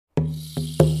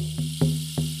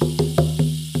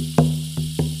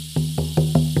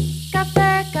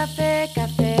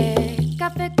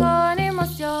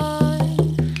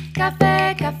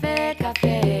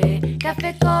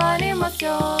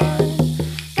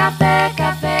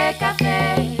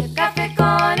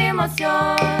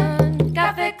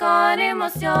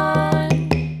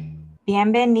Emoción.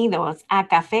 Bienvenidos a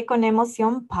Café con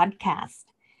Emoción podcast.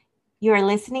 You are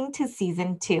listening to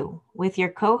Season 2 with your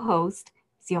co-host,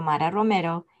 Xiomara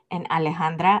Romero and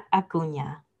Alejandra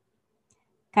Acuña.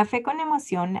 Café con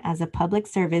Emoción as a public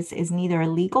service is neither a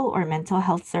legal or mental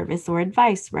health service or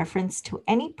advice. Reference to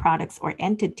any products or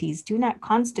entities do not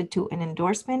constitute an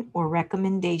endorsement or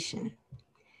recommendation.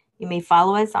 You may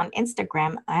follow us on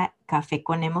Instagram at Café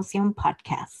con Emoción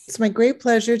Podcast. It's my great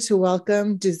pleasure to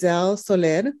welcome Giselle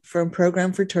Soler from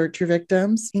Program for Torture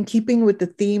Victims. In keeping with the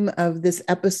theme of this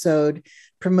episode,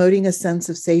 promoting a sense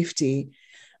of safety,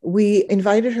 we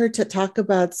invited her to talk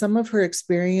about some of her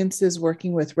experiences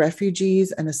working with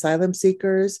refugees and asylum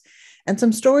seekers, and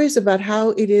some stories about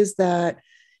how it is that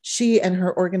she and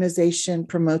her organization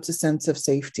promotes a sense of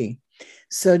safety.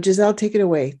 So Giselle, take it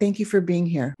away. Thank you for being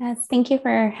here. Yes, thank you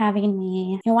for having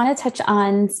me. I want to touch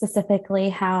on specifically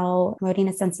how promoting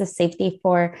a sense of safety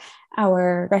for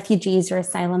our refugees or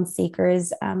asylum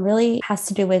seekers really has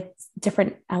to do with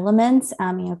different elements,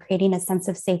 creating a sense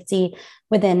of safety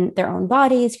within their own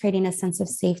bodies, creating a sense of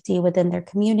safety within their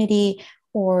community,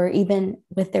 or even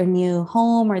with their new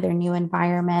home or their new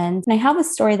environment. And I have a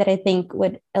story that I think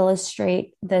would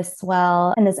illustrate this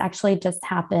well. And this actually just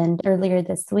happened earlier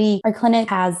this week. Our clinic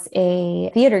has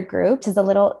a theater group, which is a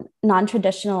little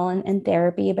non-traditional in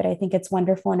therapy, but I think it's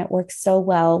wonderful and it works so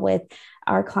well with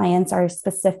our clients, our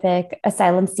specific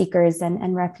asylum seekers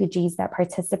and refugees that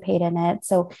participate in it.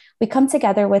 So we come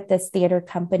together with this theater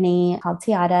company called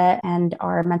Tiara and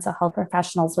our mental health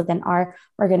professionals within our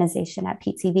organization at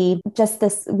PTV.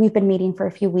 We've been meeting for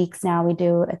a few weeks now. We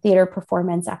do a theater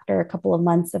performance after a couple of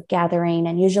months of gathering.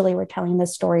 And usually we're telling the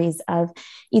stories of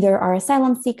either our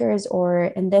asylum seekers, or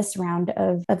in this round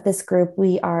of this group,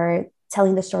 we are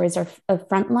telling the stories of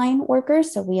frontline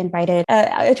workers. So we invited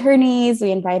attorneys,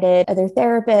 we invited other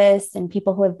therapists and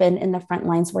people who have been in the front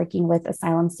lines working with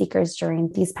asylum seekers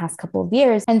during these past couple of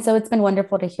years. And so it's been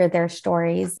wonderful to hear their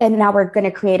stories. And now we're going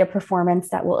to create a performance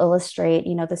that will illustrate,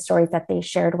 the stories that they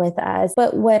shared with us.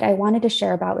 But what I wanted to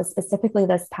share about was specifically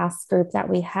this past group that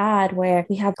we had, where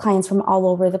we have clients from all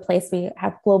over the place. We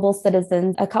have global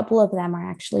citizens. A couple of them are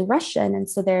actually Russian. And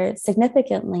so they're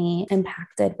significantly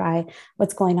impacted by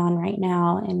what's going on right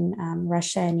now in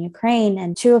Russia and Ukraine.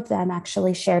 And two of them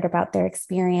actually shared about their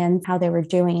experience, how they were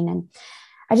doing. And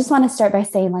I just want to start by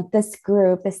saying, this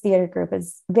theater group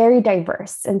is very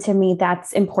diverse. And to me,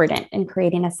 that's important in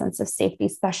creating a sense of safety,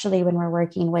 especially when we're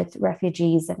working with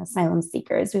refugees and asylum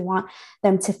seekers. We want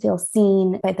them to feel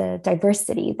seen by the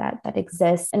diversity that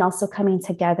exists, and also coming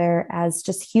together as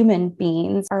just human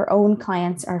beings. Our own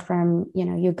clients are from,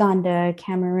 Uganda,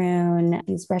 Cameroon,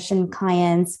 these Russian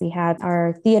clients. We have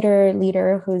our theater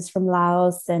leader who's from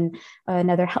Laos, and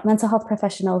another mental health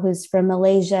professional who's from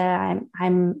Malaysia.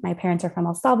 My parents are from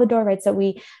El Salvador, right? So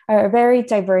we are a very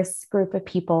diverse group of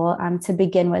people to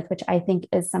begin with, which I think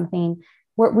is something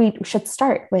where we should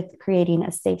start with creating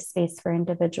a safe space for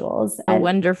individuals.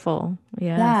 Wonderful.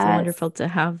 Yeah, it's wonderful to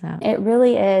have that. It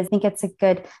really is. I think it's a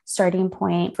good starting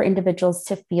point for individuals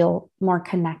to feel more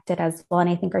connected as well. And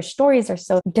I think our stories are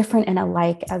so different and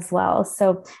alike as well.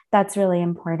 So that's really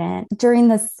important. During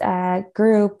this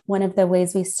group, one of the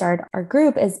ways we start our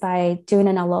group is by doing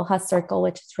an Aloha Circle,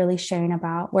 which is really sharing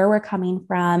about where we're coming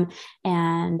from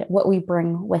and what we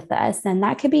bring with us. And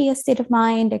that could be a state of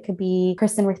mind. It could be a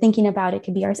person we're thinking about. It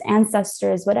could be our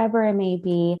ancestors, whatever it may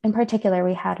be. In particular,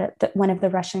 we had one of the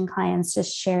Russian clients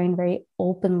just sharing very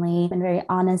openly and very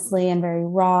honestly and very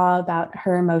raw about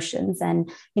her emotions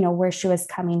and, where she was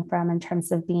coming from in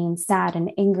terms of being sad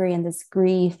and angry and this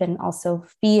grief and also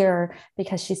fear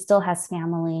because she still has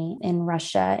family in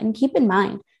Russia. And keep in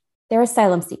mind, they're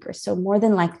asylum seekers. So more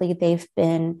than likely they've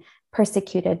been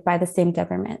persecuted by the same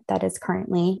government that is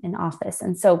currently in office.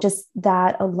 And so just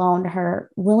that alone, her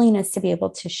willingness to be able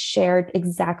to share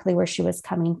exactly where she was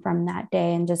coming from that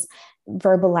day and just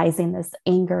verbalizing this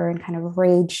anger and kind of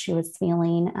rage she was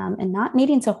feeling and not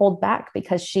needing to hold back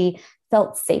because she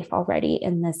felt safe already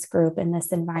in this group, in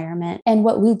this environment. And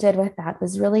what we did with that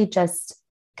was really just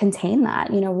contain that,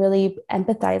 really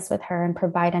empathize with her and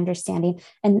provide understanding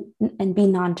and be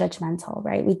non-judgmental,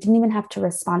 right? We didn't even have to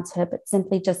respond to it, but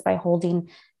simply just by holding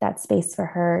that space for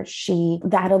her,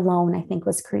 that alone, I think,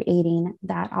 was creating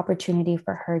that opportunity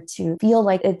for her to feel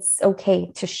like it's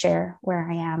okay to share where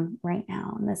I am right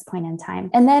now in this point in time.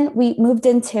 And then we moved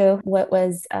into what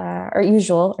was our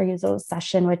usual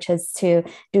session, which is to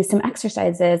do some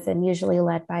exercises, and usually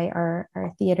led by our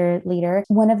theater leader.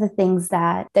 One of the things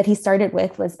that he started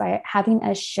with was by having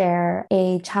us share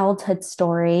a childhood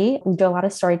story. We do a lot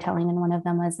of storytelling, and one of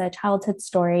them was a childhood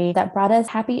story that brought us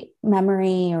happy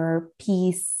memory or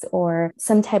peace happiness or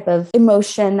some type of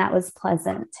emotion that was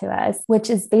pleasant to us, which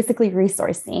is basically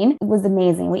resourcing. It was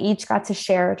amazing. We each got to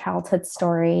share a childhood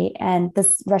story. And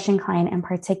this Russian client in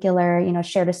particular,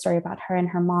 shared a story about her and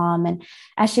her mom. And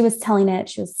as she was telling it,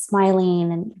 she was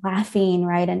smiling and laughing,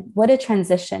 right? And what a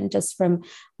transition just from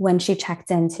when she checked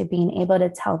in to being able to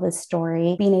tell this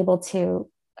story, being able to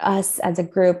us as a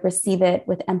group receive it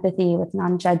with empathy, with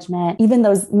non-judgment, even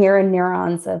those mirror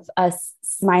neurons of us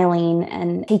smiling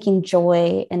and taking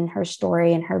joy in her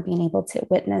story and her being able to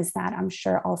witness that, I'm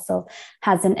sure also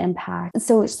has an impact.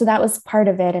 So that was part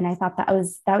of it. And I thought that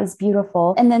was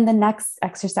beautiful. And then the next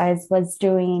exercise was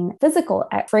doing physical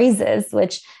phrases,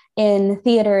 which in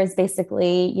theater is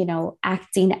basically,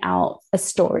 acting out a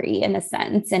story in a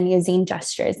sense and using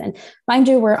gestures. And mind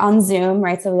you, we're on Zoom,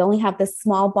 right? So we only have this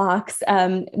small box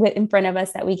in front of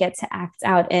us that we get to act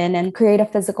out in and create a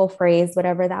physical phrase,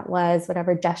 whatever that was,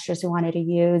 whatever gestures we wanted to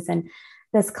use. And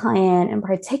this client in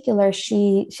particular,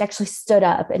 she actually stood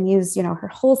up and used,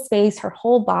 her whole space, her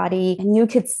whole body, and you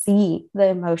could see the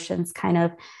emotions kind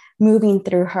of moving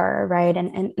through her, right?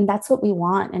 And that's what we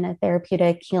want in a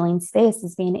therapeutic healing space,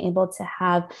 is being able to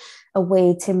have a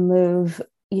way to move,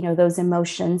 those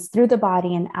emotions through the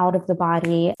body and out of the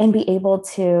body, and be able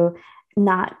to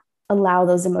not allow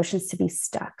those emotions to be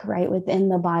stuck, right, within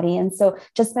the body. And so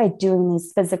just by doing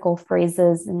these physical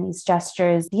phrases and these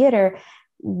gestures, theater,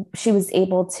 she was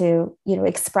able to,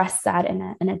 express that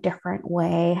in a different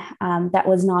way that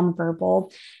was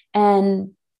nonverbal.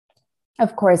 And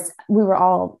of course, we were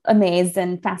all amazed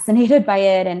and fascinated by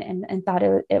it and thought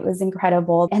it was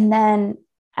incredible. And then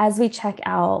as we check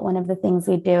out, one of the things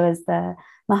we do is the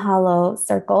Mahalo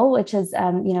circle, which is,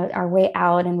 our way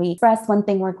out, and we express one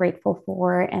thing we're grateful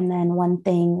for, and then one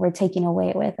thing we're taking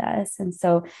away with us. And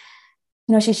so,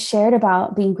 she shared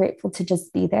about being grateful to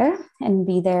just be there and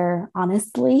be there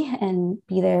honestly and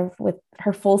be there with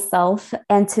her full self,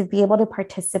 and to be able to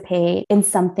participate in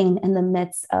something in the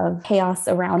midst of chaos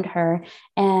around her.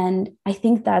 And I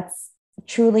think that's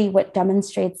truly what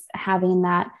demonstrates having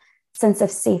that sense of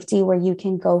safety, where you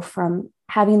can go from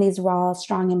having these raw,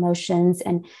 strong emotions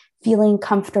and feeling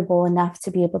comfortable enough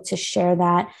to be able to share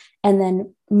that, and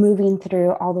then moving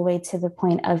through all the way to the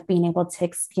point of being able to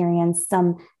experience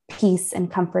some peace and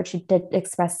comfort. She did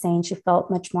express saying she felt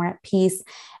much more at peace.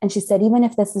 And she said, even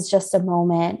if this is just a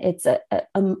moment, it's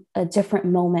a different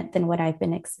moment than what I've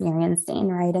been experiencing,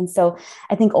 right? And so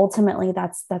I think ultimately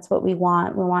that's what we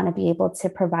want. We want to be able to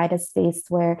provide a space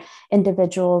where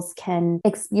individuals can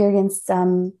experience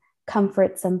some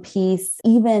comfort, some peace,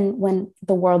 even when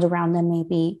the world around them may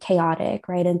be chaotic,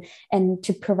 right? And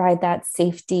to provide that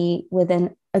safety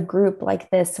within a group like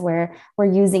this, where we're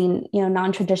using,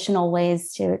 non-traditional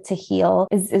ways to heal,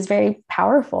 is very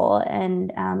powerful.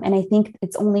 And I think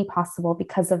it's only possible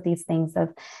because of these things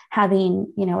of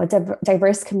having, a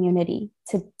diverse community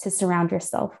to surround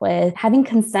yourself with, having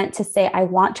consent to say, I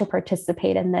want to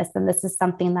participate in this, and this is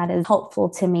something that is helpful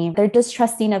to me. They're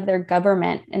distrusting of their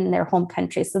government in their home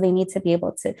country, so they need to be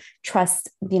able to trust,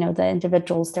 the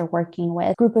individuals they're working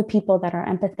with, a group of people that are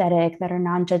empathetic, that are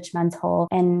non-judgmental,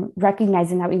 and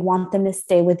recognizing that we want them to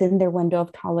stay within their window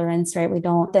of tolerance, right? We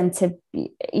don't want them to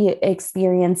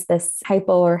experience this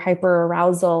hypo or hyper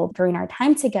arousal during our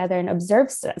time together, and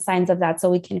observe signs of that so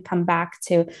we can come back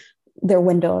to their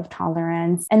window of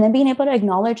tolerance. And then being able to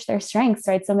acknowledge their strengths,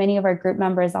 right? So many of our group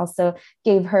members also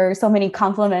gave her so many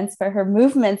compliments for her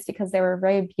movements because they were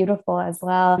very beautiful as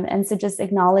well. And so just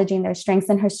acknowledging their strengths,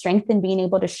 and her strength in being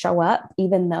able to show up,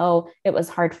 even though it was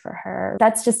hard for her.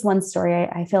 That's just one story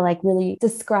I feel like really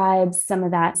describes some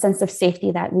of that sense of safety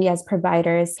that we as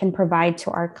providers can provide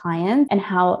to our clients, and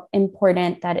how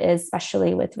important that is,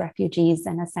 especially with refugees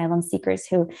and asylum seekers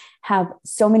who have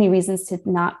so many reasons to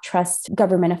not trust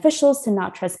government officials, to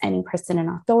not trust any person in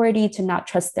authority, to not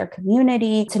trust their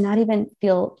community, to not even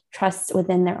feel trust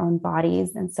within their own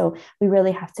bodies. And so we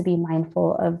really have to be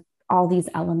mindful of all these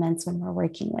elements when we're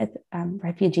working with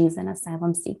refugees and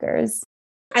asylum seekers.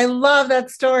 I love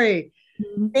that story.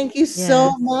 Thank you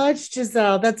so much,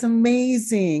 Giselle. That's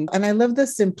amazing. And I love the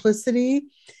simplicity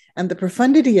and the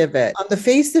profundity of it. On the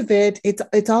face of it,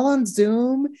 it's all on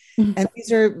Zoom. And these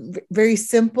are very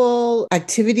simple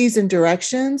activities and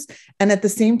directions. And at the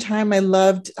same time, I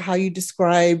loved how you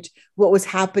described what was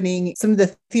happening, some of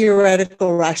the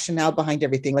theoretical rationale behind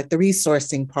everything, like the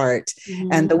resourcing part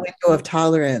and the window of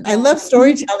tolerance. I love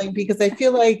storytelling because I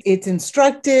feel like it's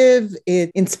instructive,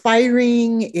 it's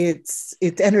inspiring, it's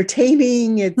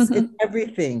entertaining, it's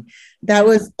everything. That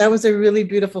was a really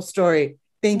beautiful story.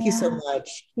 Thank you so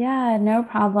much. Yeah, no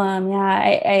problem.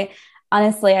 Yeah,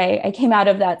 honestly, I came out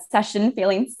of that session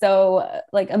feeling so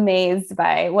like amazed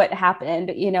by what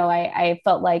happened. I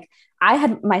felt like I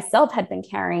had myself had been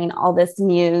carrying all this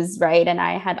news, right? And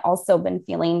I had also been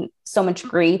feeling so much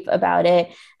grief about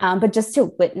it. But just to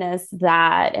witness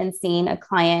that and seeing a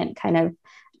client kind of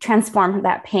transform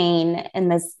that pain in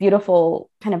this beautiful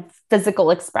kind of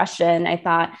physical expression, I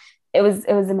thought it was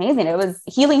amazing. It was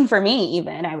healing for me,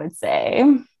 even, I would say.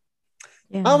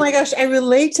 Yeah. Oh my gosh, I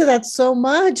relate to that so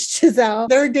much, Giselle.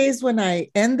 There are days when I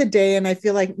end the day and I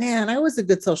feel like, man, I was a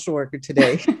good social worker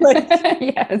today.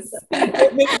 Yes.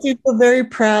 It makes me feel very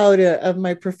proud of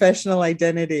my professional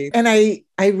identity. And I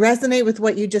resonate with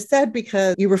what you just said,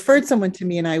 because you referred someone to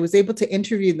me and I was able to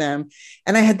interview them.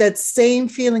 And I had that same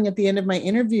feeling at the end of my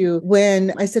interview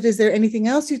when I said, is there anything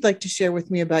else you'd like to share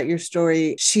with me about your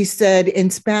story? She said in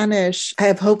Spanish, I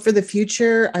have hope for the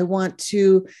future. I want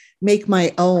to make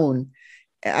my own.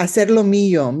 Hacer lo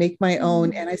mío, make my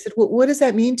own. And I said, well, what does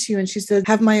that mean to you? And she said,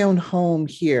 have my own home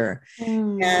here.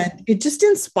 And it just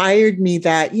inspired me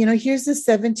that, here's this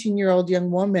 17-year-old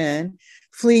young woman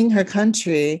fleeing her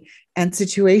country and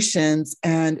situations,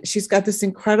 and she's got this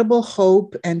incredible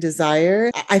hope and desire.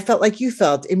 I felt like you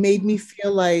felt. It made me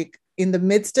feel like in the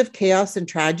midst of chaos and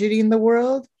tragedy in the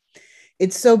world,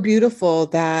 it's so beautiful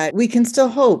that we can still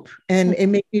hope. And it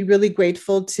made me really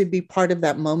grateful to be part of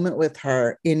that moment with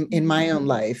her in my own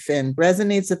life, and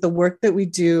resonates that the work that we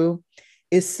do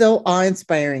is so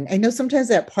awe-inspiring. I know sometimes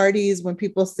at parties when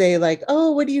people say like, oh,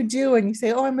 what do you do? And you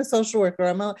say, oh, I'm a social worker,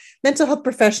 I'm a mental health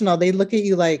professional. They look at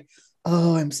you like,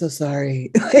 oh, I'm so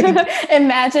sorry.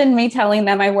 Imagine me telling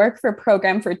them I work for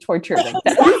Program for Torture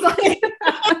Victims.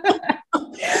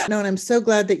 No, and I'm so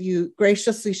glad that you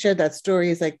graciously shared that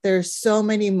story. It's like there's so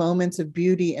many moments of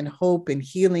beauty and hope and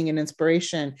healing and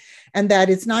inspiration, and that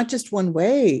it's not just one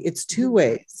way, it's two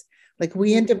ways. Like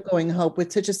we end up going hope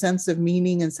with such a sense of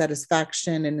meaning and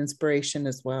satisfaction and inspiration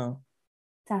as well.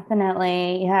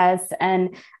 Definitely. Yes.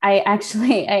 And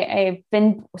I've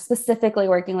been specifically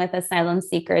working with asylum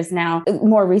seekers now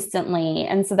more recently.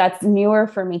 And so that's newer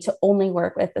for me to only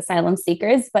work with asylum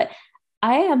seekers, but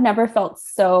I have never felt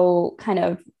so kind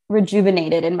of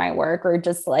rejuvenated in my work, or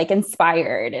just like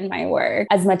inspired in my work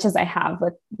as much as I have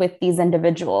with these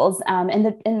individuals. And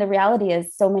the reality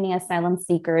is so many asylum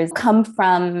seekers come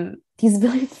from these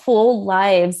really full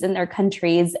lives in their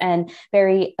countries and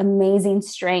very amazing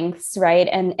strengths, right?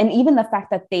 And even the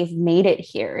fact that they've made it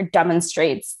here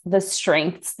demonstrates the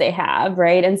strengths they have,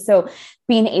 right? And so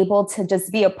being able to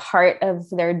just be a part of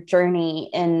their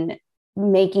journey in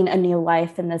making a new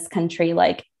life in this country,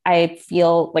 like I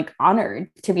feel like honored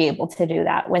to be able to do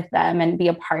that with them and be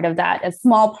a part of that, a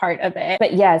small part of it.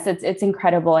 But yes, it's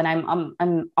incredible, and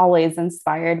I'm always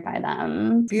inspired by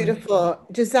them. Beautiful.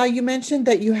 Giselle, you mentioned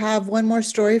that you have one more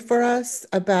story for us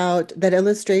about that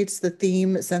illustrates the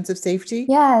theme sense of safety.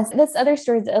 Yes, this other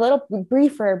story is a little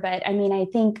briefer, but I mean, I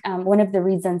think one of the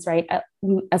reasons, right,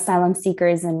 asylum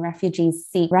seekers and refugees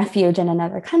seek refuge in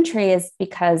another country is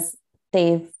because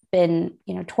they've been,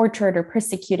 tortured or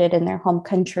persecuted in their home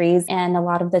countries. And a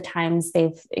lot of the times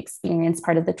they've experienced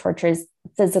part of the tortures,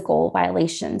 physical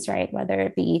violations, right? Whether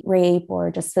it be rape or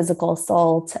just physical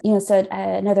assault. So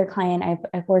another client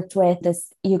I've worked with,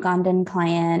 this Ugandan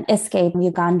client, escaped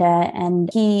Uganda, and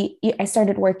I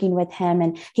started working with him,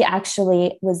 and he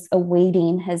actually was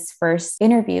awaiting his first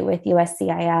interview with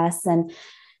USCIS. And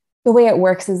the way it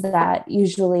works is that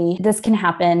usually this can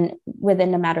happen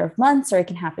within a matter of months, or it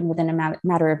can happen within a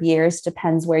matter of years,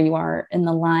 depends where you are in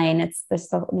the line.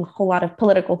 There's a whole lot of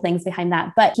political things behind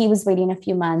that, but he was waiting a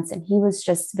few months, and he was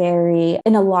just in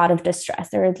a lot of distress.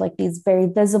 There were like these very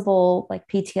visible like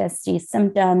PTSD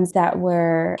symptoms that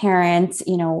were apparent,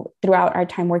 throughout our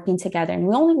time working together. And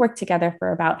we only worked together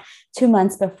for about 2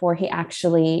 months before he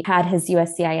actually had his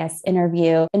USCIS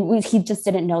interview, and he just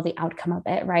didn't know the outcome of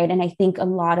it, right? And I think a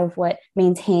lot of what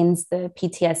maintains the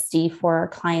PTSD for our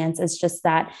clients is just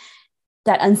that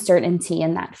uncertainty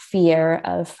and that fear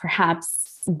of perhaps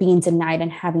being denied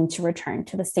and having to return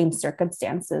to the same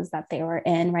circumstances that they were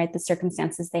in, right? The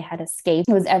circumstances they had escaped.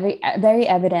 It was very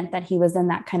evident that he was in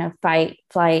that kind of fight,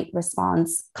 flight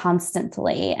response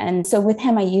constantly. And so with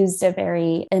him, I used a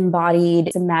very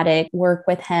embodied somatic work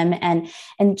with him and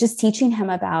just teaching him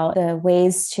about the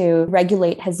ways to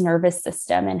regulate his nervous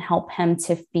system and help him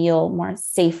to feel more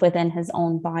safe within his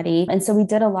own body. And so we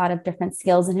did a lot of different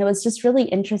skills, and it was just really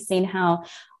interesting how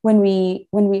when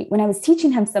I was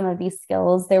teaching him some of these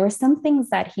skills, there were some things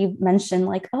that he mentioned,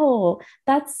 like, oh,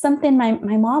 that's something my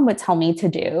mom would tell me to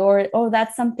do, or oh,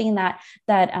 that's something that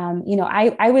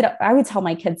I would tell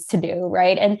my kids to do,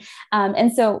 right?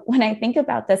 And so when I think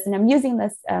about this, and I'm using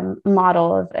this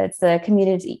model of, it's a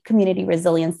community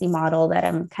resiliency model that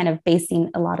I'm kind of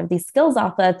basing a lot of these skills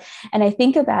off of, and I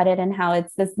think about it and how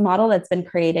it's this model that's been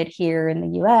created here in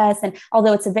the US, and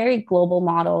although it's a very global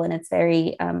model and it's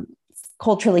very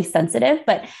culturally sensitive,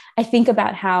 but I think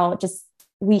about how just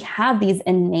we have these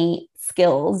innate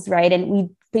skills, right? And we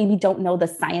maybe don't know the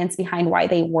science behind why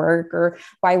they work or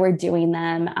why we're doing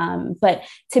them. But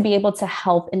to be able to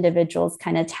help individuals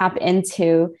kind of tap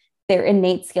into their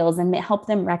innate skills and help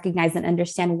them recognize and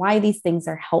understand why these things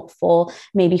are helpful,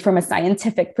 maybe from a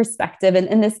scientific perspective. And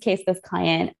in this case, this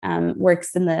client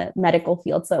works in the medical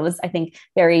field. So it was, I think,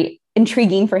 very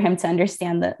intriguing for him to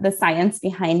understand the science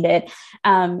behind it.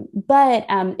 But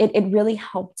it really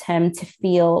helped him to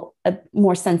feel a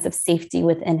more sense of safety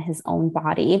within his own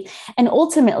body. And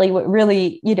ultimately, what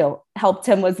really, helped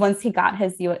him was once he got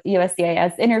his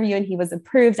USCIS interview and he was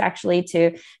approved actually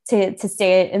to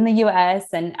stay in the US.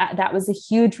 And that was a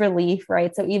huge relief,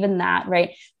 right? So even that,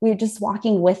 right, we're just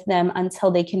walking with them until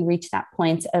they can reach that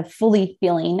point of fully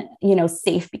feeling,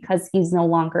 safe, because he's no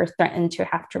longer threatened to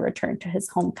have to return to his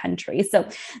home country. So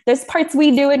there's parts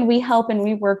we do and we help and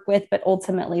we work with, but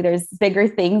ultimately there's bigger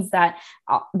things that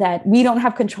we don't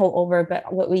have control over,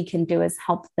 but what we can do is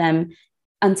help them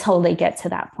until they get to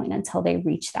that point, until they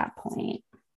reach that point.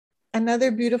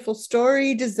 Another beautiful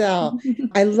story, Giselle.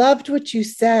 I loved what you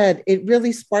said. It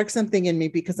really sparked something in me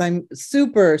because I'm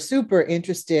super, super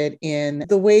interested in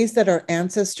the ways that our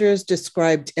ancestors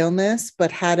described illness,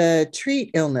 but how to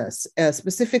treat illness,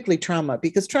 specifically trauma,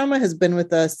 because trauma has been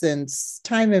with us since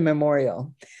time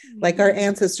immemorial. Like our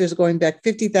ancestors going back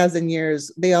 50,000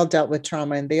 years, they all dealt with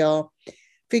trauma and they all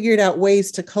figured out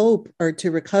ways to cope or to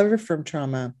recover from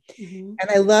trauma. Mm-hmm. And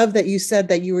I love that you said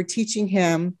that you were teaching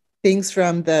him things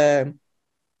from the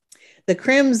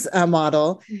CRIMS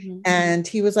model. Mm-hmm. And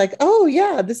he was like, oh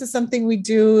yeah, this is something we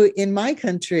do in my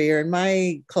country or in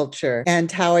my culture. And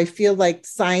how I feel like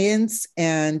science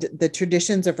and the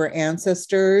traditions of our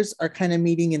ancestors are kind of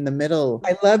meeting in the middle.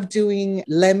 I love doing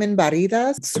lemon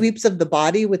barridas, sweeps of the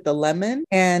body with the lemon.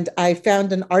 And I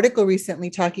found an article recently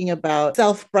talking about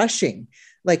self-brushing,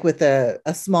 like with a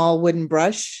small wooden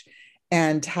brush,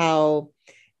 and how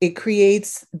it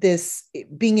creates this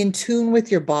being in tune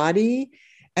with your body,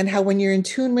 and how when you're in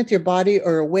tune with your body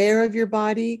or aware of your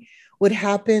body, what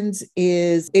happens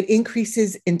is it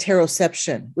increases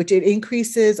interoception, which it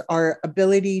increases our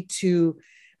ability to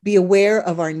be aware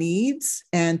of our needs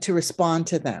and to respond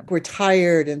to them. We're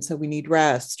tired, and so we need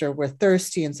rest, or we're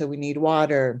thirsty, and so we need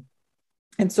water,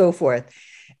 and so forth.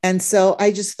 And so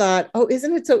I just thought, oh,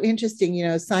 isn't it so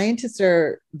interesting? Scientists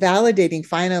are validating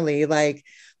finally, like,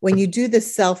 when you do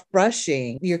this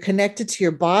self-brushing, you're connected to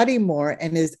your body more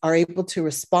and are able to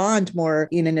respond more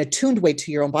in an attuned way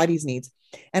to your own body's needs.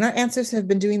 And our ancestors have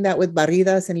been doing that with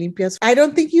barridas and limpias. I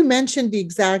don't think you mentioned the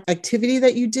exact activity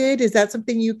that you did. Is that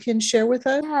something you can share with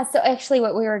us? Yeah. So actually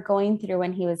what we were going through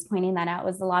when he was pointing that out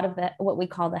was a lot of what we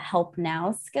call the help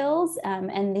now skills.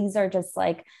 And these are just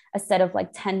like a set of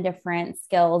like 10 different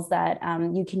skills that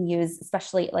you can use,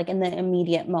 especially like in the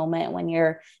immediate moment when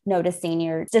you're noticing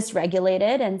you're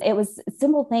dysregulated. And it was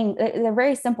simple things. They're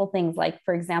very simple things. Like,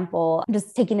 for example,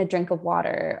 just taking a drink of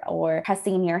water or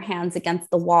pressing your hands against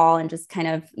the wall and just kind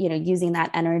of, using that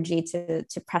energy to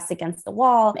press against the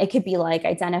wall. It could be like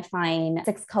identifying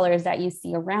 6 colors that you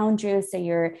see around you, so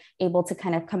you're able to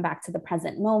kind of come back to the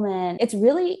present moment. It's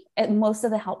really, most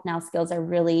of the help now skills are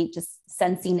really just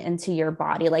sensing into your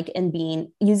body, like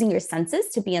using your senses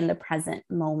to be in the present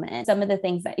moment. Some of the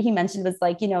things that he mentioned was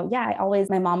like,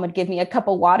 my mom would give me a cup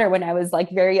of water when I was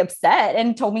like very upset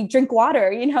and told me drink water,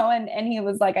 and he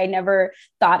was like, I never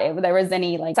thought there was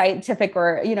any like scientific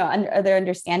or, other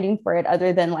understanding for it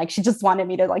other than like, she just wanted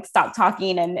me to like stop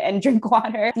talking and drink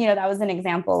water. That was an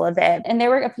example of it. And there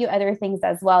were a few other things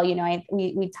as well.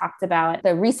 We talked about the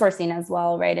resourcing as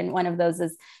well, right? And one of those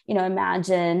is,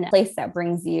 imagine a place that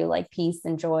brings you like peace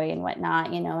and joy and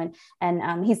whatnot,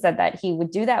 and he said that he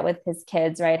would do that with his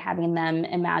kids, right? Having them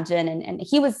imagine, and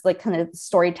he was like kind of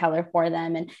storyteller for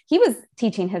them. And he was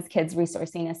teaching his kids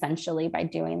resourcing essentially by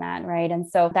doing that, right? And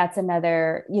so that's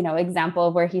another, example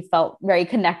of where he felt very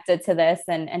connected to this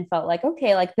and felt like,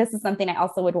 okay, like this is something I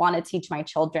also would want to teach my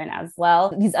children as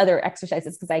well. These other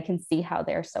exercises, because I can see how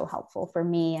they're so helpful for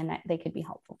me and they could be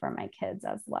helpful for my kids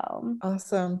as well.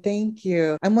 Awesome. Thank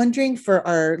you. I'm wondering for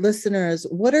our listeners,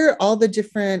 what are all the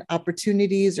different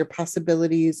opportunities or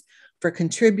possibilities for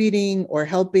contributing or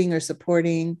helping or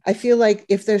supporting. I feel like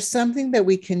if there's something that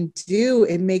we can do,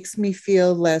 it makes me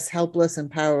feel less helpless and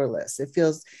powerless.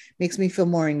 Makes me feel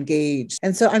more engaged.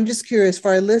 And so I'm just curious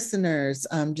for our listeners,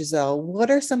 Giselle, what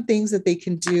are some things that they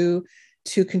can do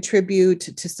to contribute,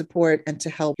 to support, and to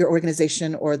help your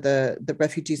organization or the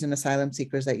refugees and asylum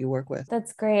seekers that you work with?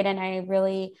 That's great. And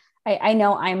I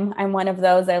know I'm one of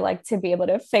those. I like to be able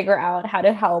to figure out how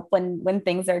to help when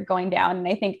things are going down. And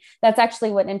I think that's actually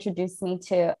what introduced me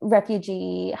to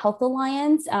Refugee Health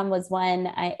Alliance, was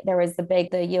when there was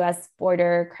the U.S.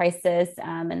 border crisis,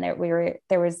 and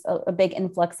there was a big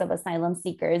influx of asylum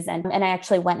seekers, and I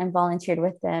actually went and volunteered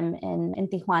with them in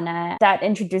Tijuana. That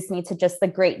introduced me to just the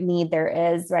great need there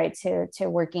is, right, to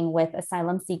working with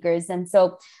asylum seekers. And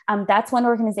so that's one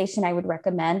organization I would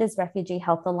recommend is Refugee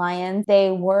Health Alliance.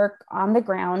 They work on the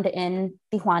ground in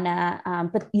Tijuana,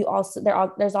 but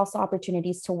there's also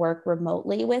opportunities to work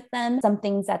remotely with them. Some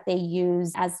things that they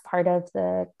use as part of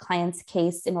the client's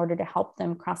case in order to help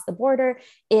them cross the border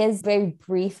is very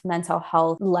brief mental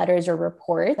health letters or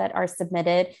reports that are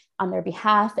submitted on their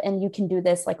behalf. And you can do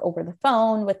this like over the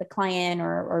phone with the client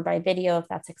or by video if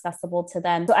that's accessible to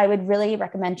them. So I would really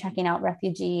recommend checking out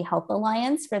Refugee Health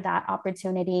Alliance for that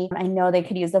opportunity. I know they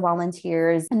could use the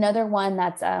volunteers. Another one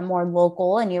that's more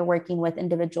local and you're working with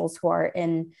individuals who are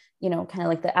in, kind of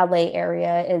like the LA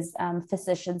area is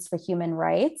Physicians for Human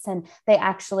Rights. And they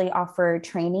actually offer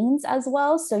trainings as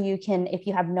well. So you can, if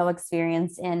you have no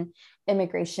experience in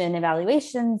immigration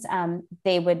evaluations,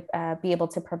 they would be able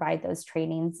to provide those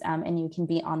trainings, and you can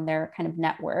be on their kind of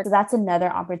network. So that's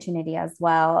another opportunity as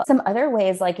well. Some other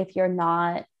ways, like if you're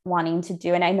not wanting to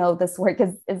do, and I know this work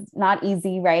is not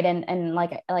easy, right? And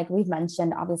like we've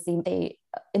mentioned, obviously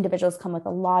individuals come with a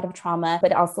lot of trauma,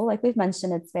 but also like we've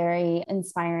mentioned, it's very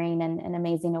inspiring and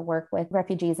amazing to work with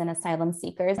refugees and asylum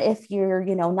seekers. If you're,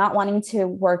 not wanting to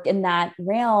work in that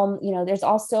realm, there's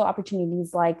also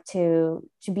opportunities like to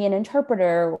be an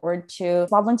interpreter or to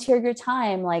volunteer your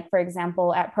time. Like, for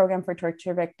example, at Program for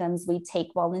Torture Victims, we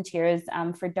take volunteers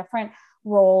for different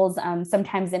roles.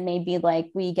 Sometimes it may be like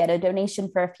we get a donation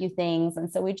for a few things.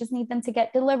 And so we just need them to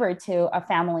get delivered to a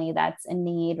family that's in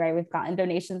need, right? We've gotten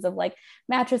donations of like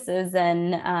mattresses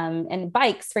and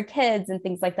bikes for kids and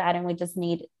things like that. And we just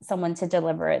need someone to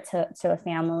deliver it to a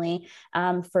family.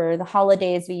 For the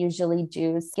holidays, we usually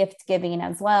do gift giving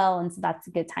as well. And so that's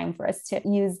a good time for us to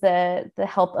use the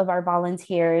help of our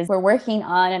volunteers. We're working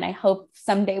on, and I hope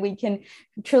someday we can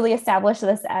truly establish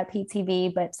this at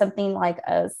PTV, but something like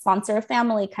a sponsor of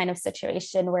family kind of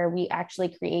situation where we actually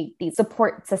create these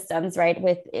support systems, right,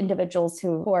 with individuals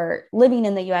who are living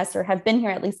in the US or have been here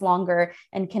at least longer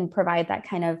and can provide that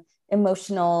kind of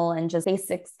emotional and just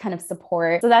basics kind of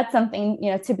support. So that's something,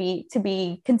 to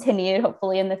be continued.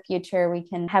 Hopefully in the future, we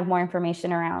can have more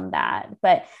information around that.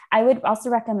 But I would also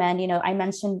recommend, I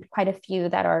mentioned quite a few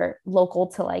that are local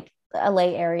to like the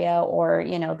LA area or,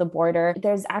 the border.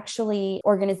 There's actually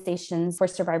organizations for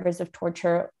survivors of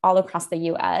torture all across the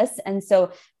US. And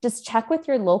so just check with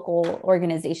your local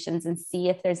organizations and see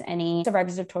if there's any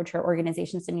survivors of torture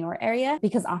organizations in your area,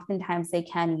 because oftentimes they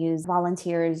can use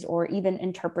volunteers or even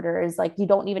interpreters. Like you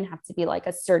don't even have to be like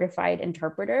a certified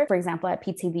interpreter. For example, at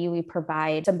PTV, we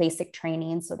provide some basic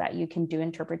training so that you can do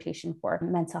interpretation for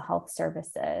mental health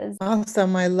services.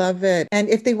 Awesome. I love it. And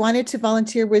if they wanted to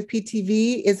volunteer with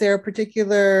PTV, is there a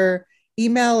particular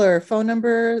email or phone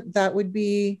number that would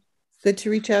be good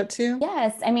to reach out to?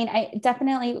 Yes. I mean, I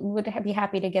definitely would be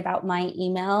happy to give out my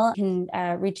email. You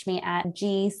can reach me at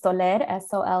gsoler,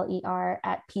 SOLER,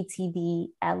 at ptvla.org.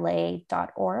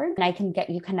 And I can get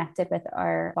you connected with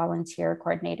our volunteer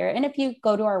coordinator. And if you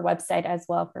go to our website as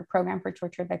well for Program for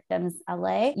Torture Victims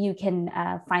LA, you can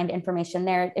find information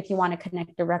there if you want to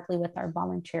connect directly with our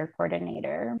volunteer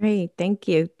coordinator. Great. Thank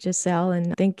you, Giselle.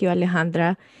 And thank you,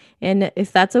 Alejandra. And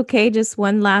if that's okay, just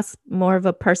one last, more of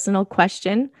a personal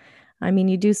question. I mean,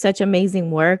 you do such amazing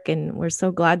work, and we're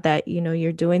so glad that,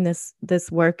 you're doing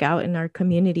this work out in our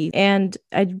community. And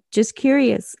I'm just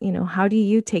curious, how do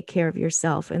you take care of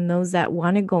yourself and those that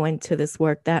want to go into this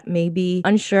work that may be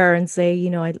unsure and say,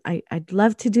 I'd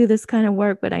love to do this kind of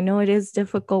work, but I know it is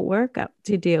difficult work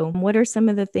to do. What are some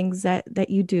of the things that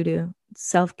you do to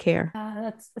self-care?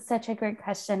 That's such a great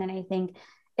question. And I think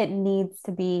it needs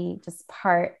to be just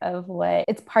part of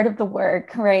it's part of the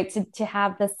work, right? To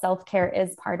have this self-care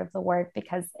is part of the work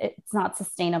because it's not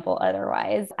sustainable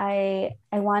otherwise. I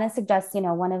want to suggest,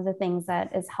 one of the things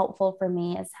that is helpful for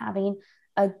me is having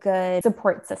a good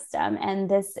support system. And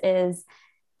this is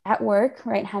at work,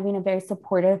 right, having a very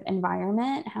supportive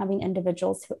environment, having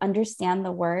individuals who understand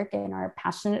the work and are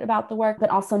passionate about the work,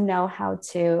 but also know how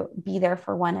to be there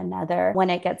for one another when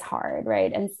it gets hard,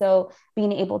 right? And so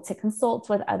being able to consult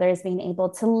with others, being able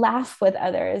to laugh with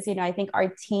others, I think our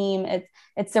team,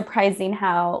 it's surprising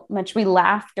how much we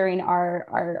laugh during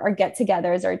our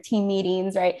get-togethers, our team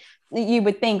meetings, right? You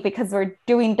would think because we're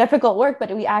doing difficult work,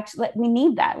 but we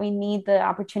need that. We need the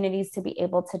opportunities to be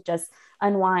able to just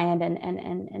unwind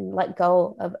and let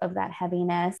go of that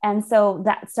heaviness. And so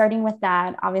that, starting with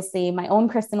that, obviously my own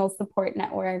personal support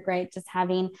network, right? Just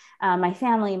having my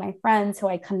family, my friends who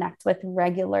I connect with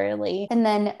regularly. And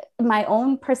then my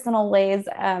own personal ways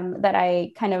that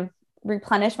I kind of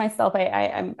replenish myself.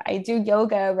 I do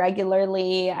yoga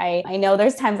regularly. I know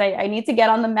there's times I need to get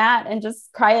on the mat and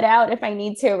just cry it out if I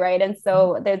need to, right? And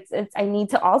so I need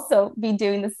to also be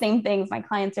doing the same things my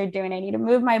clients are doing. I need to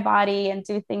move my body and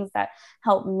do things that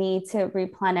help me to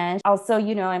replenish. Also,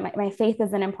 my faith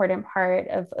is an important part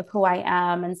of who I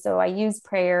am. And so I use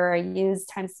prayer, I use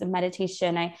times of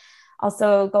meditation. I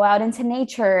also go out into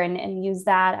nature and use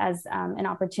that as an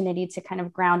opportunity to kind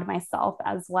of ground myself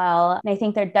as well. And I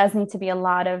think there does need to be a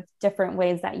lot of different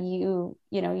ways that you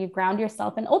ground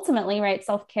yourself. And ultimately, right,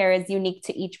 self-care is unique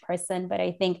to each person. But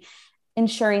I think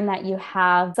ensuring that you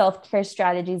have self-care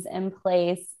strategies in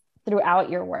place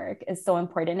throughout your work is so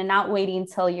important, and not waiting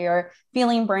until you're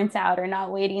feeling burnt out or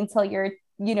not waiting until you're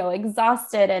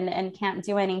exhausted and can't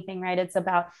do anything, right? It's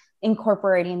about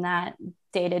incorporating that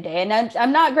day to day. And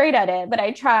I'm not great at it, but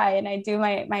I try and I do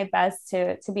my best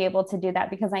to be able to do that,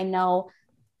 because I know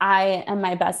I am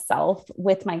my best self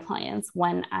with my clients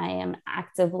when I am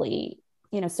actively,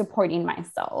 supporting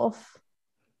myself.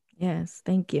 Yes,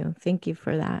 thank you. Thank you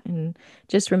for that. And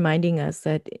just reminding us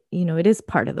that, it is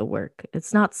part of the work.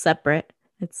 It's not separate.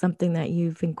 It's something that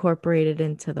you've incorporated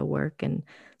into the work and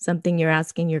something you're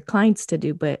asking your clients to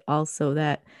do, but also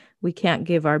that we can't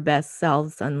give our best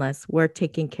selves unless we're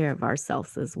taking care of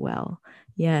ourselves as well.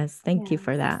 Yes, thank you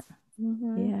for that.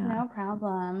 Mm-hmm. Yeah. No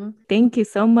problem. Thank you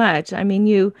so much. I mean,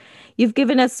 you've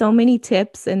given us so many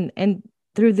tips and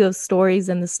through those stories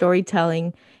and the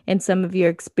storytelling and some of your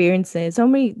experiences, so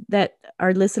many that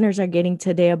our listeners are getting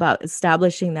today about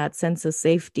establishing that sense of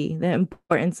safety, the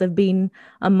importance of being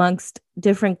amongst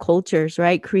different cultures,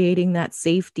 right? Creating that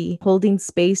safety, holding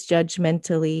space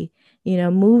judgmentally,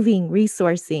 moving,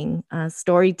 resourcing,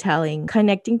 storytelling,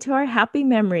 connecting to our happy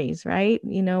memories, right?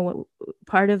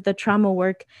 Part of the trauma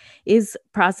work is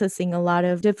processing a lot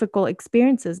of difficult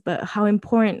experiences, but how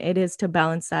important it is to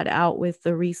balance that out with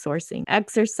the resourcing,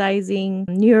 exercising,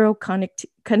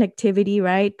 connectivity,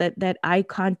 right? That eye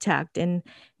contact, and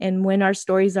when our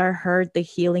stories are heard, the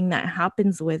healing that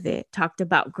happens with it. Talked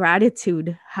about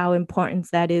gratitude, how important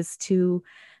that is to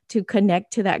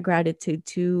connect to that gratitude,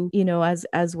 to,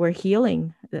 as we're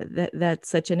healing, that's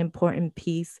such an important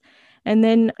piece. And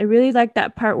then I really like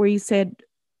that part where you said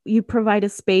you provide a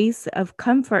space of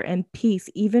comfort and peace,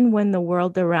 even when the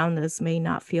world around us may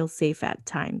not feel safe at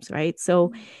times, right?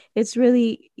 So it's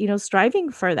really,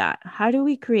 striving for that. How do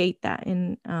we create that?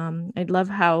 And I'd love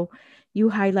how you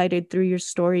highlighted through your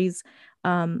stories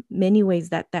many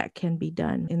ways that can be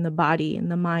done in the body, in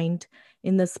the mind,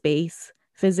 in the space,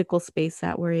 physical space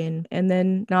that we're in, and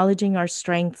then acknowledging our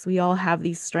strengths. We all have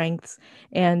these strengths,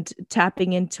 and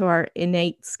tapping into our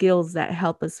innate skills that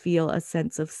help us feel a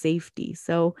sense of safety.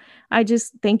 So I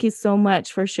just thank you so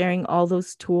much for sharing all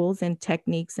those tools and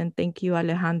techniques. And thank you,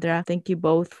 Alejandra. Thank you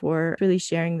both for really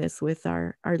sharing this with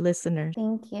our listeners.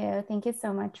 Thank you. Thank you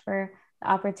so much for the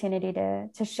opportunity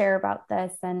to share about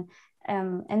this and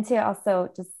to also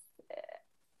just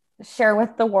share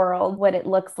with the world what it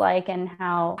looks like and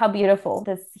how beautiful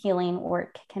this healing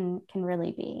work can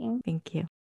really be. Thank you.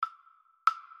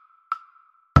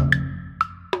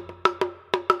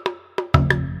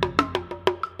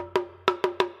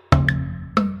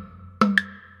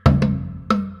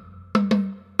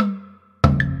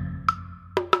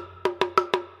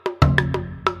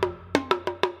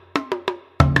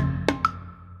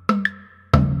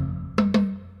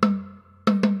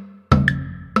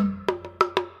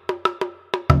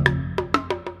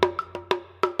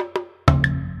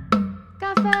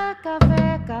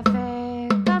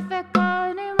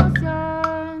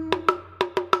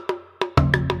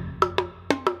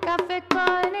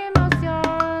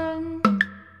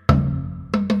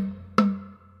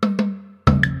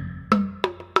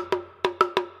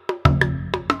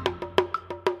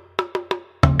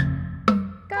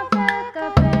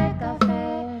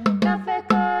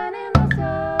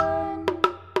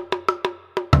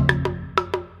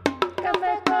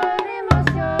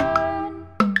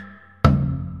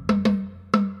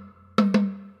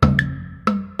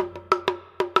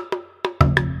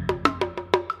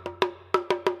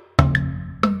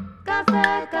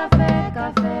 café, café, café.